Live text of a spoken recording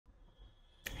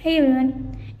Hey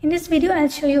everyone, in this video I'll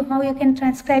show you how you can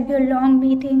transcribe your long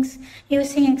meetings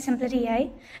using Exemplary AI.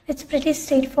 It's pretty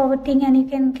straightforward thing and you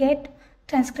can get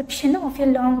transcription of your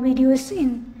long videos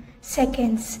in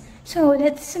seconds. So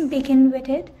let's begin with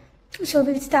it. So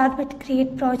we'll start with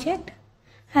create project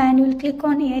and you'll click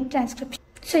on AI transcription.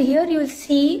 So here you'll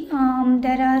see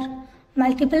there are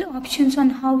multiple options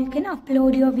on how you can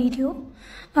upload your video.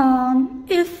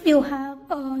 If you have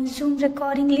a Zoom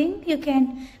recording link, you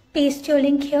can paste your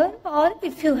link here, or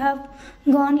if you have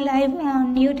gone live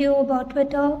on YouTube or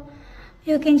Twitter,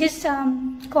 you can just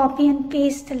copy and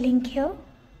paste the link here.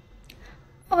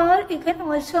 Or you can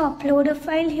also upload a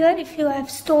file here. If you have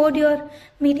stored your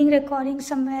meeting recording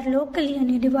somewhere locally on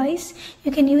your device,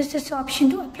 you can use this option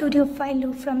to upload your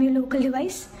file from your local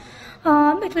device.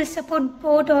 It will support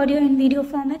both audio and video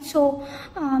formats, so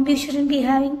you shouldn't be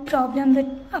having problem with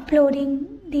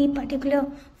uploading the particular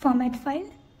format file.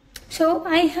 So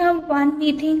I have one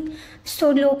meeting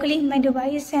stored locally in my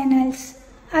device and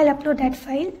I'll upload that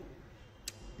file.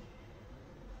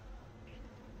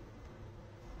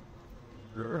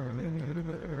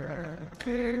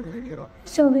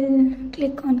 So we'll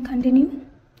click on continue.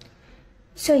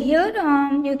 So here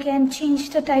you can change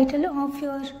the title of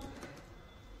your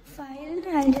file.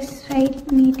 I'll just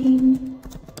write meeting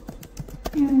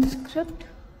transcript.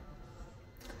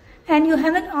 And you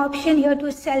have an option here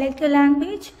to select a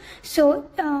language. So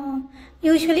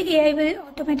usually AI will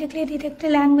automatically detect the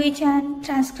language and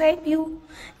transcribe you,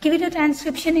 give it a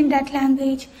transcription in that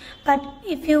language. But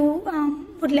if you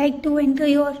would like to enter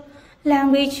your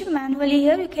language manually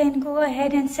here, you can go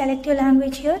ahead and select your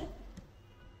language here.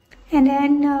 And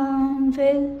then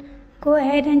we'll go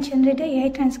ahead and generate the AI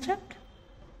transcript.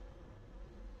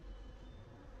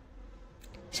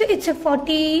 So it's a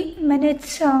 40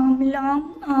 minutes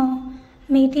long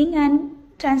meeting and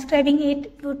transcribing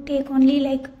it would take only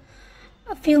like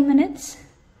a few minutes.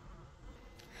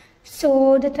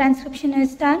 So the transcription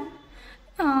is done.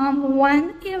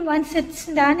 Once it's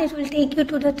done, it will take you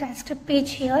to the transcript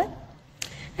page here.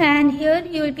 And here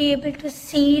you will be able to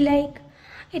see like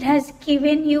it has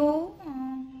given you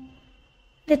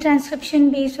the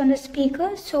transcription based on the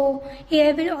speaker. So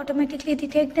AI will automatically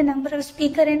detect the number of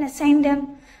speaker and assign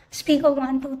them speaker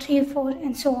 1, 2, 3, 4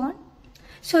 and so on.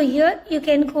 So here you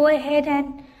can go ahead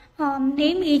and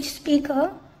name each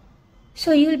speaker.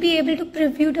 So you'll be able to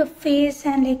preview the face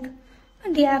and like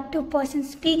the active person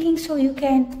speaking, so it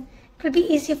will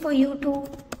be easy for you to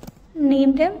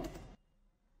name them.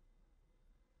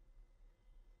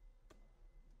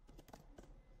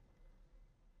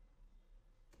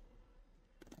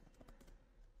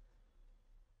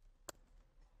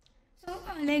 So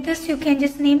like this you can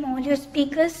just name all your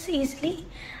speakers easily.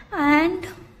 And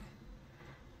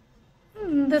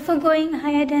before going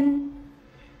ahead and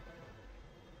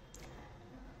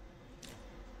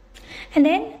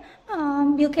then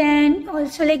you can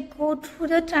also like go through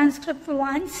the transcript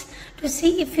once to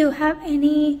see if you have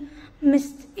any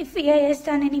if AI has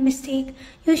done any mistake.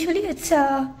 Usually it's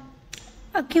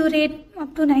accurate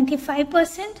up to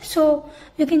 95%, so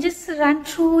you can just run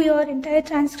through your entire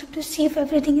transcript to see if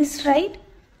everything is right.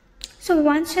 So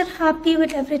once you're happy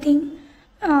with everything,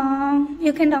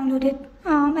 you can download it.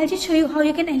 I'll just show you how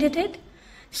you can edit it.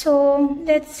 So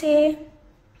let's say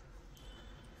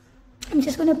I'm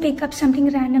just going to pick up something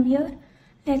random here.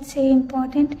 Let's say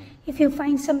important. If you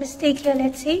find some mistake here,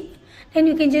 let's say, then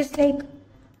you can just like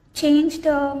change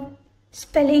the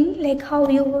spelling, like how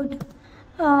you would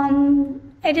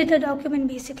edit the document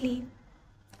basically.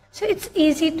 So it's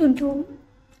easy to do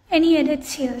any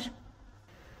edits here.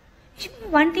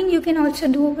 One thing you can also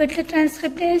do with the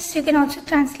transcript is you can also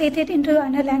translate it into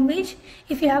another language.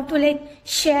 If you have to like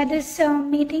share this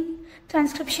meeting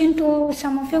transcription to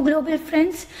some of your global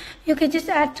friends, you can just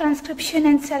add transcription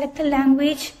and select the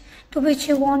language to which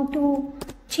you want to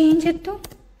change it to,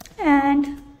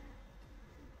 and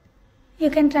you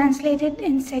can translate it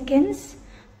in seconds.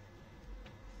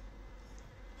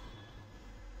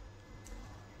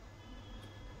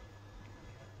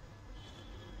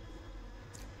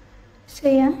 So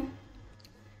yeah,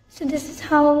 so this is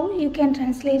how you can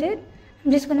translate it.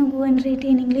 I'm just going to go and read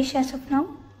in English as of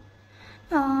now.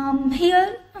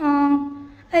 Here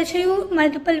I'll show you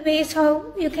multiple ways how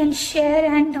you can share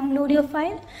and download your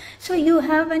file. So you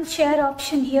have a share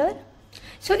option here.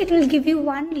 So it will give you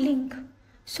one link.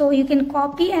 So you can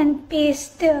copy and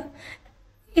paste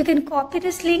you can copy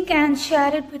this link and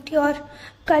share it with your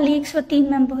colleagues or team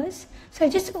members. So I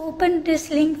just opened this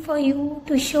link for you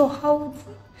to show how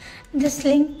this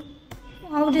link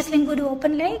would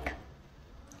open like.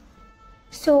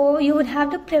 So you would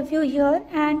have the preview here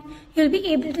and you'll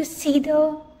be able to see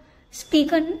the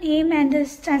speaker name and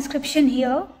this transcription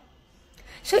here.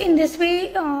 So in this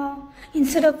way,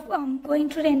 instead of going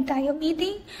through the entire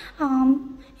meeting,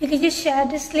 you can just share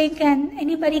this link and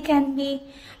anybody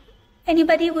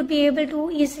would be able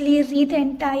to easily read the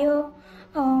entire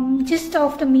gist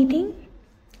of the meeting.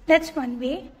 That's one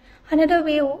way. Another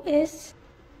way is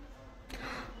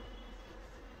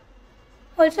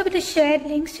also with the shared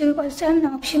links, you also have an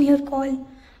option here called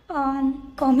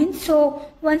comments. So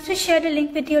once you share the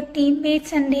link with your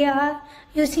teammates and they are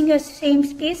using your same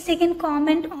space, they can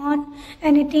comment on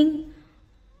anything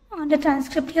on the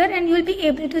transcript here and you will be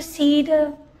able to see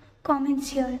the comments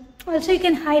here. Also you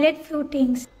can highlight few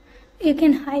things. You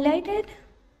can highlight it,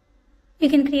 you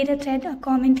can create a thread, a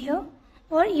comment here,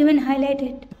 or even highlight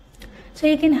it. So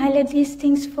you can highlight these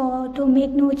things to make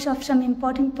notes of some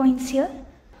important points here.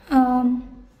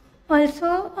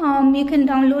 Also, you can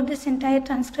download this entire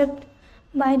transcript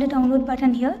by the download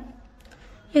button here.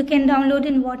 You can download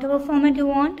in whatever format you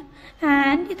want,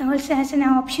 and it also has an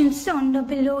options on the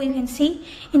below. You can see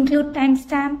include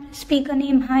timestamp, speaker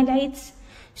name, highlights.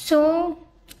 So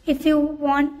if you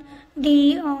want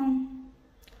the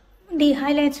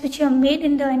highlights which you have made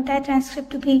in the entire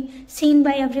transcript to be seen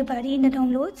by everybody in the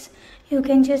downloads, you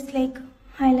can just like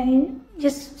highlight,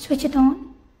 just switch it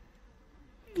on,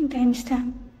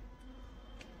 timestamp,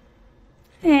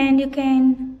 and you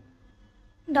can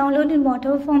download in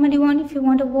whatever format you want. If you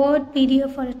want a Word,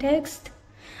 PDF or a text,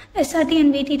 SRT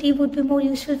and VTT would be more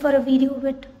useful for a video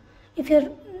with if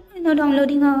you're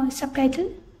downloading a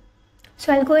subtitle.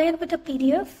 So I'll go ahead with a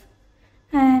PDF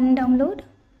and download,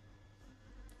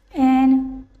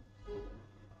 and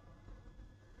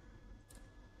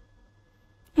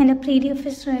the PDF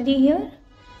is ready here.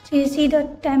 So you see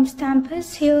the timestamp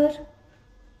is here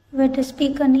with the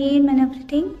speaker name and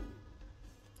everything.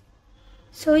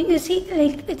 So you see,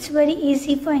 like, it's very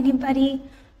easy for anybody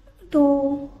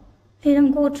to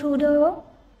go through the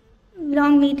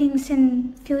long meetings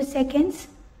in few seconds.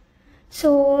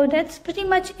 So that's pretty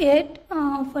much it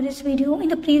for this video. In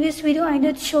the previous video, I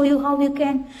did show you how you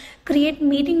can create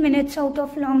meeting minutes out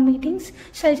of long meetings.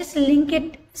 So I'll just link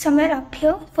it somewhere up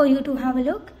here for you to have a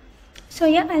look. So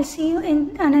yeah, I'll see you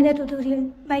in another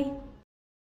tutorial. Bye.